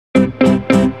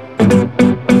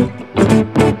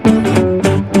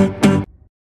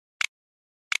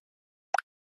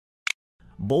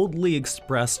boldly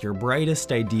express your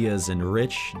brightest ideas in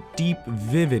rich, deep,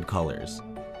 vivid colors.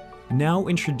 Now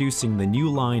introducing the new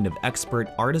line of expert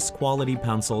artist quality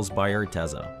pencils by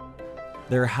Arteza.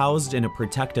 They're housed in a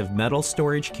protective metal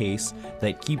storage case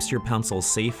that keeps your pencils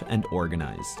safe and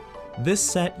organized. This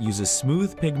set uses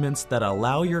smooth pigments that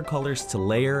allow your colors to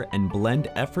layer and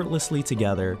blend effortlessly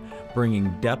together,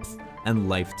 bringing depth and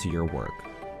life to your work.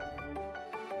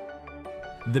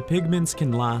 The pigments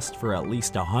can last for at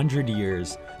least 100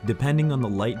 years, depending on the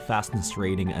light fastness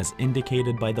rating as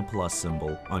indicated by the plus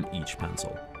symbol on each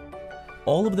pencil.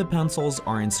 All of the pencils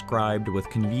are inscribed with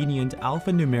convenient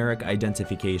alphanumeric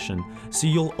identification, so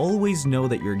you'll always know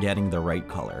that you're getting the right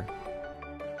color.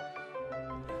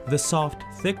 The soft,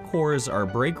 thick cores are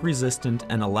break resistant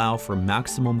and allow for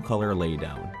maximum color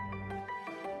laydown.